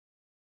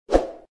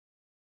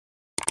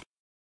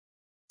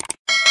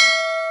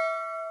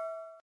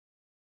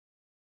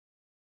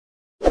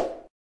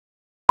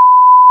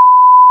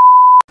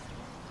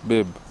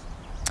Babe.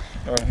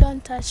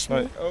 Don't touch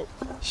me. Oh,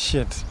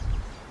 shit.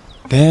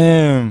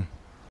 Damn.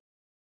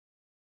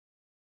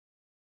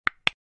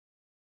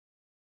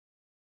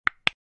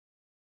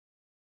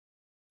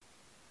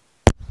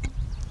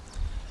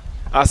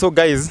 So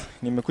guys,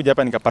 nimekuja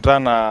hapa nikapatana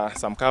na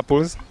some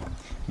couples.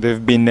 They've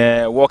been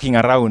walking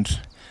around.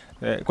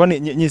 Kwani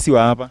nyinyi si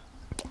wa hapa?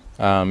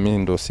 Mimi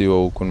ndo siwa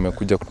huku,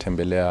 nimekuja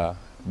kutembelea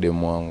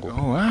demu wangu.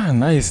 Oh,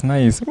 nice.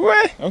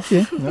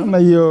 Okay. Naona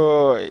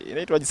hiyo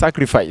inaitwa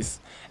sacrifice.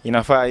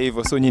 Inafaa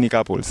hivyo. So nyinyi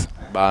couples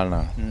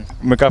Bana.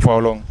 Mmekaa for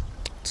how long?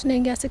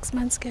 Tunaingia 6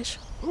 months kesho.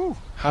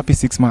 Happy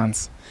 6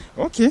 months.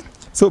 Okay.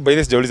 So by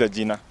this sijauliza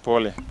jina.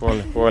 Pole.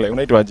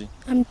 Unaitwaje?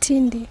 I'm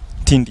Tindi.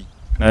 Tindi.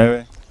 Na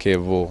wewe?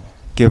 Kevo.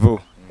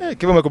 Kevo.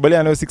 Kevo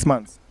umekubaliana nayo 6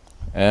 months?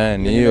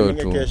 Ni hiyo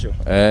tu.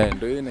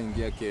 Ndio hiyo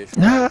inaingia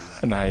kesho.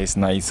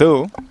 Nice.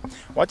 So,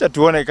 wacha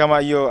tuone kama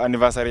hiyo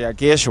anniversary ya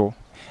kesho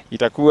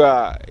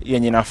itakuwa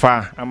yenye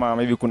nafaa ama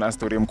maybe kuna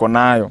story mko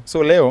nayo.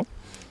 So leo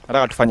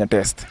nataka tufanye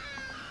test.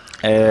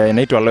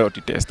 Inaitwa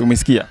loyalty test.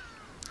 Umesikia?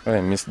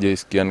 Mimi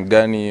sijaisikia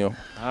gani hiyo.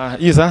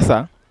 Hiyo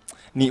sasa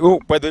ni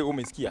by the way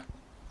umesikia?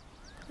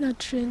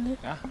 Not really.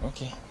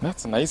 Okay.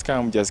 That's nice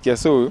kama mjasikia.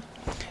 So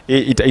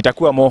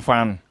itakuwa more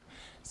fun.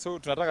 So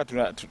tunataka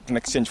tuna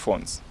exchange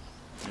phones.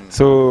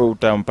 So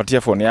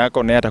utampatia phone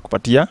yako na yeye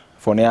atakupatia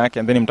phone yake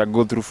and then mta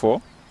go through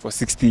for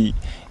 60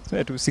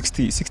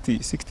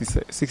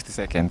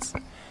 seconds.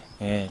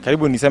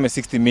 Karibu niseme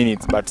 60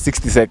 minutes but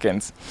 60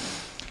 seconds.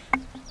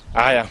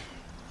 Haya.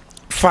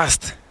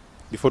 First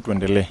before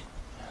tuendelee.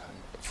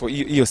 For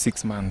hiyo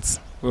 6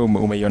 months. Wewe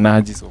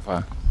umeionaje so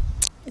far?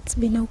 It's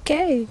been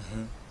okay.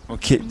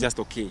 Okay, just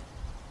okay.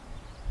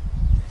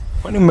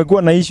 Kwani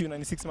mmekuwa na issue na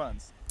ni 6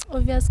 months?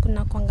 Obvious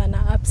kuna kwanga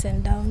na ups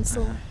and downs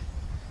so.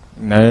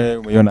 Na wewe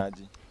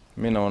umeionaje?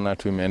 Mimi naona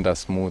tu imeenda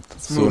smooth.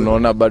 So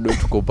unaona bado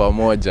tuko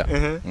pamoja.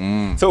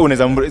 So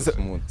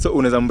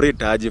unaweza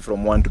mrate aje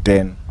from 1 to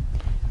 10?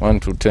 1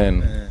 to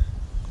 10.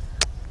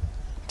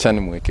 Chani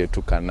mweke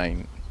tu ka 9.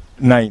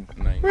 9.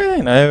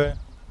 Na wewe?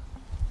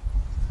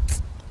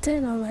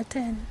 10 over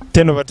 10.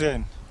 10 over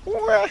 10.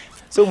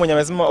 So mwenye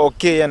amesema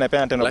okay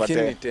anapeana 10 over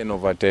 10. Lakini 10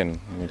 over 10.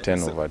 Ni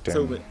 10 over 10.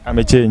 So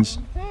amechange.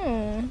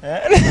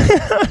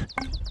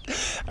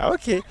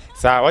 Okay.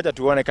 Sawa, wacha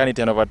tuone kani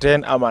 10 over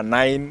 10 ama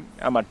 9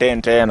 ama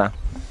 10 tena.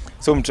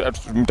 So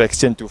mta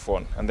exchange two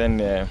phone and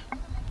then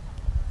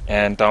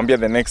and taambia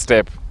the next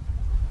step.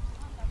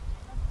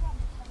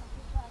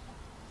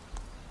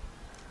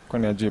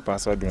 Kwani ajui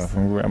password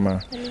unafungua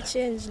ama Ni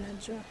change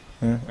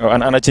najua.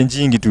 Ana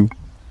changing tu.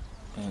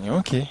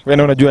 Okay.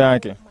 Wewe unajua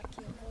yake?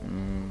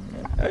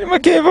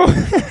 Makevo.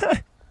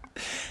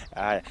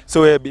 Haya.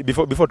 So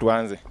before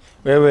tuanze,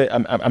 wewe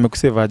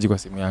amekusave aje kwa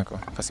simu yako?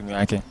 Kwa simu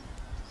yake?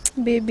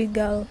 Baby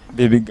girl.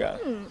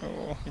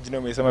 Jina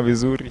umesema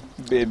vizuri.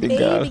 Baby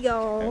girl.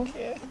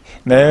 Okay.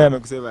 Na yeye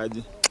amekusave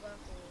aje?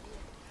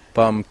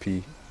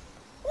 Pumpy.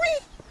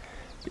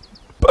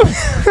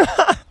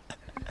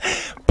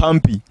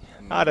 Pumpy.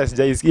 Hata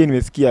sijaisikia,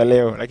 nimesikia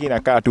leo lakini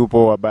nakaa tu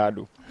poa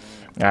bado.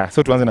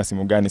 So tuanze na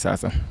simu gani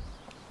sasa?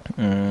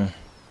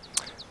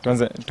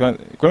 Tuanze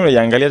kwani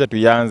unaangalia hata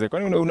tuianze.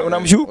 Kwani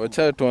unamshuku?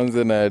 Acha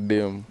tuanze na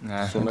dem.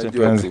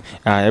 Tuanze.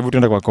 Hebu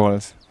tuende kwa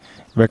calls.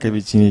 Weka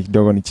hivi chini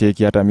kidogo ni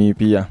cheki hata mimi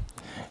pia.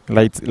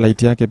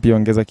 Light yake pia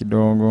ongeza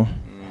kidogo.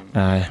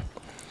 Haya.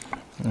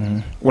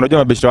 Unajua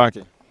mabeshto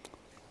wake?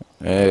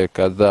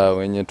 Kadhaa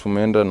wenye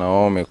tumeenda na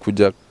wao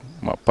wamekuja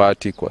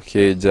mapati kwa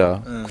keja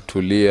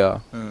kutulia.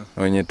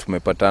 Wenye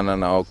tumepatana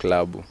na wao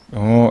klabu.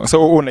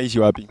 So wewe unaishi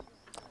wapi?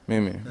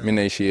 Mimi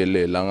naishi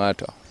LA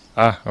Langata.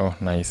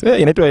 Nice.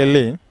 Inaitwa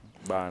LA.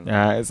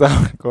 Bana. So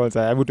calls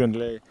hebu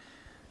tuendelee.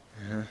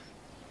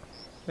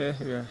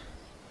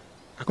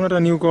 Hakuna hata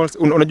new calls.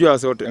 Unajua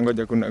sote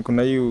ngoja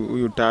kuna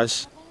huyu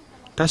Tash.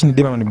 Tash ni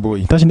dem ama ni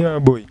boy? Tash ni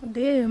boy.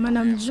 Ndio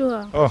maana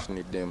mjua.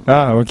 Ni dem.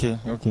 Okay.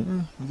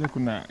 Unajua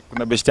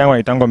kuna best yangu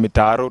anaitangwa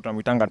Mitaro,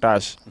 tunamuitanga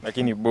Tash,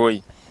 lakini boy.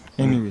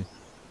 Anyway.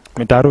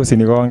 Mitaro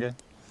usinigonge.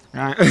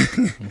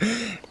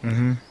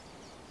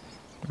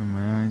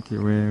 Mama yake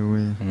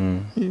wewe.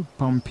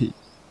 Pumpy.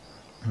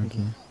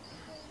 Okay.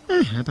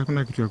 Hata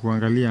kuna kitu ya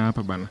kuangalia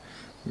hapa bana.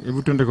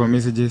 Hebu tuende kwa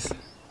messages.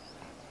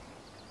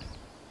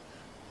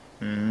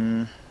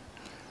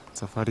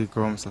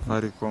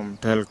 Safaricom,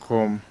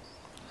 Telcom.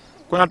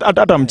 Kuna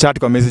hata mchat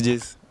kwa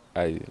messages.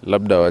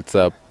 Labda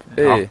WhatsApp.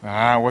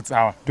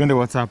 WhatsApp. Twende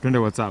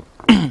WhatsApp.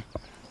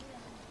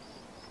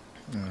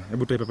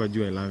 Hebu type hapa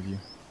juu I love you.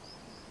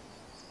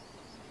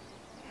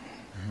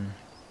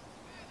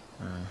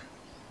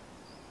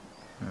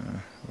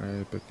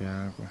 Wewe peke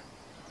yako.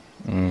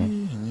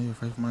 Hiyo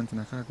 5 months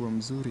inakaa kuwa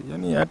mzuri.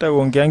 Yaani hata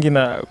uongeangi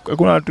na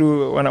hakuna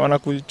watu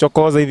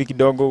wanakuchokoza hivi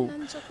kidogo.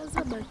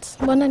 Wananichokoza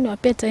but mbona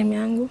niwape time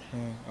yangu?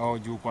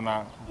 Juu uko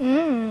na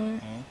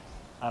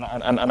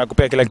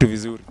anakupea kila kitu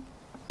vizuri.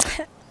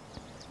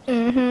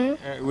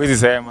 Huwezi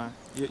sema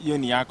hiyo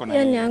ni yako na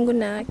hiyo ni yangu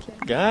na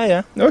yake.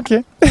 Haya,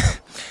 okay.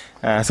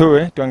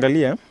 So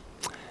tuangalie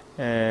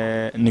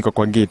niko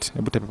kwa gate.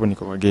 Hebu tapepo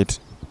niko kwa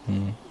gate.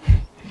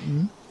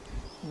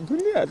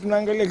 Kulia,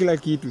 tunaangalia kila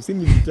kitu. Si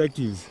ni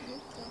detectives.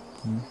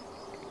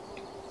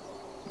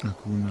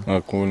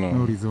 Hakuna.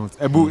 No results.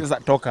 Ebu sasa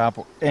toka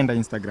hapo. Enda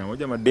Instagram.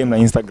 Hoja madem na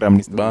Instagram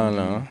ni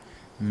Bana.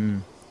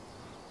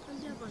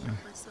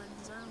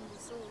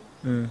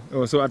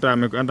 So hata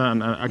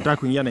hata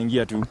kuingia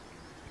naingia tu.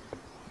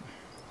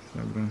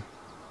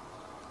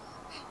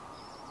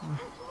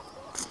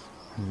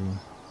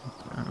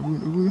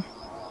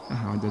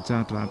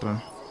 Hawajachata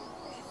hata.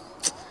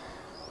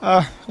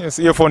 Yes,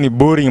 hiyo phone ni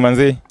boring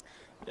manze.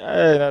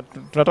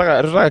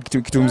 Tunataka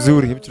kitu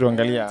mzuri, hebu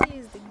tuangalia.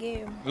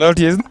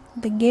 Loyalty is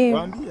the game.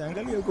 Waambie,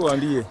 angalia huko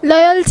waambie.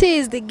 Loyalty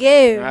is the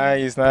game.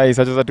 Nice.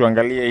 Sasa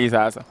tuangalie hii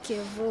sasa.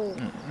 Kevo.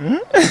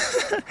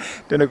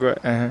 Tena kwa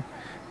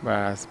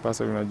bas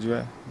pasa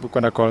unajua book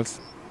on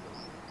calls.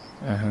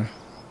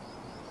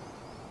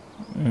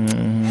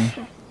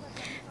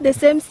 The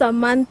same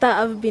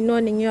Samantha I've been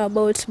warning you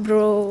about,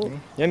 bro.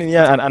 Yani ni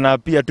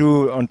anaapia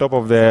tu on top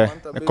of the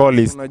call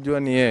list. Unajua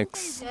ni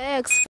ex.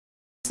 Ex.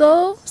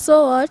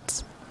 So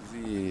what?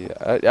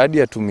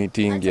 Hadi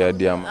atumitingi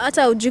hadi ama.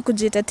 Hata hujui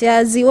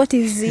kujitetea. What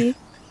is Z?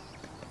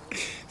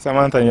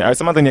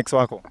 Samantha ni ex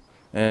wako.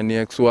 Ni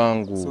ex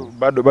wangu. So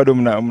bado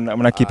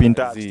mna keep in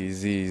touch.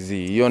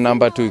 Hiyo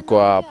namba tu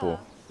iko hapo.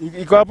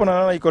 Iko hapo na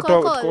naona iko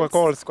kwa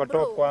calls kwa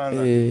top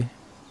kwanza.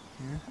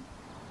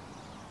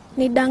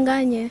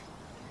 Nidanganye.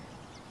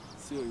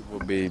 Sio hivyo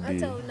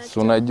baby.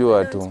 So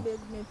unajua tu.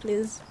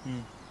 Please.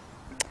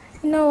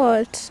 You know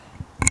what?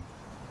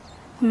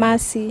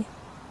 Mercy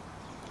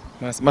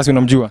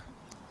unamjua?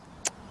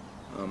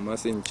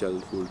 Mercy ni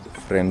childhood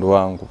friend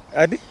wangu.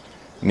 Hadi?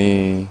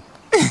 Ni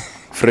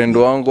friend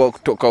wangu wa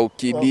kutoka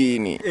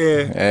ukidini.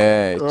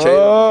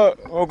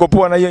 Uko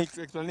poa na hiyo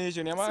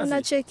explanation ya Mercy?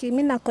 Sina cheki,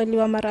 mimi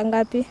nakoliwa mara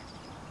ngapi?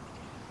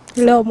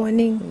 Leo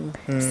morning.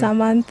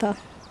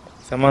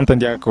 Samantha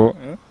ndiye yako.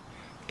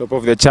 Top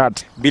of the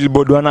chart.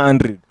 Billboard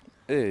 100.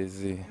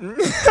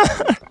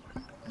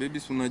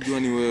 Baby unajua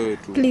ni wewe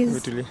tu.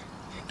 Please.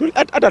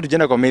 Hata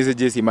tujenda kwa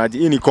messages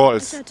imagine. Hii ni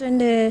calls.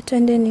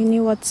 Twende nini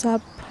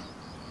WhatsApp.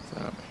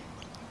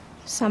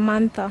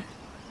 Samantha.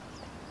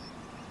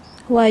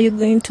 Who are you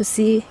going to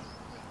see?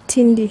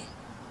 Tindi.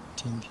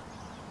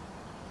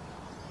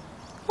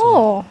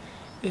 Oh.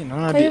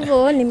 Kwa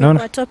hivyo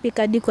nimekuwa topic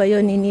hadi kwa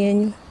hiyo nini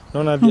yenu.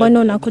 Mbona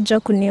unakuja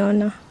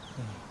kuniona?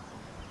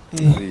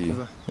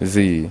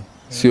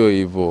 Sio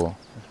hivyo.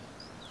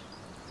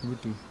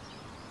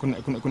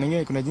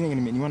 Kuna jina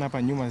nimeona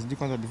hapa nyuma sijui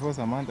kwanza before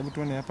Samantha, hebu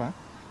tuone hapa.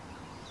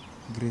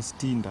 Grace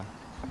Tinda.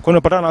 Kwa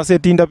unapata na wase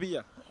Tinda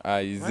pia?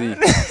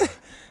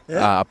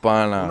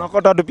 Hapana.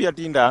 Unakota watu pia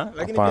Tinda,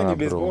 lakini pia ni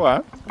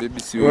baseball. Baby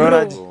sio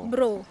hivyo.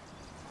 Bro.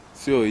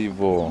 Sio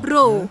hivyo.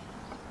 Bro.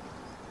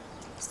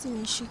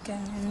 Sinishika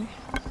nini?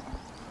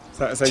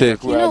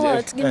 Check. You know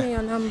what? Give me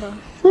your number.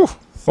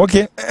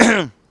 Okay.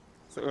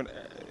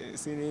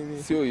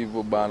 Sio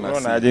hivyo bana.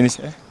 Unaona aje ni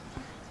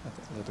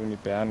tu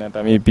nipeane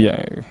hata mimi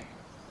pia.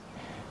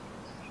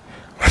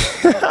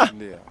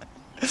 Ndio.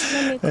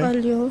 Let me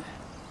call you.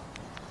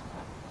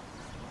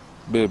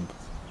 Babe.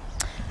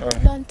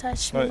 Don't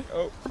touch me.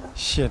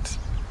 Shit.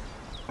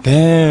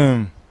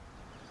 Damn.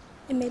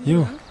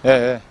 Imeingia.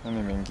 Mimi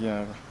nimeingia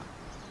hapa.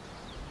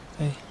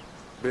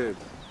 Babe.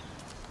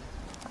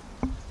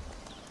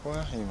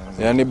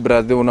 Yaani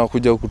brother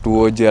unakuja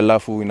kutuoje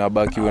alafu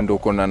inabaki wewe ndio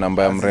uko na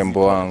namba ya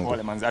mrembo wangu.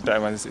 Pole manzi,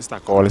 hata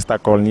sita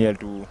call ni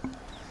tu.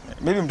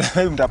 Maybe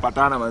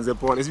mtapatana manzi,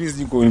 pole.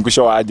 Sisi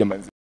nikushow aje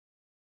manzi.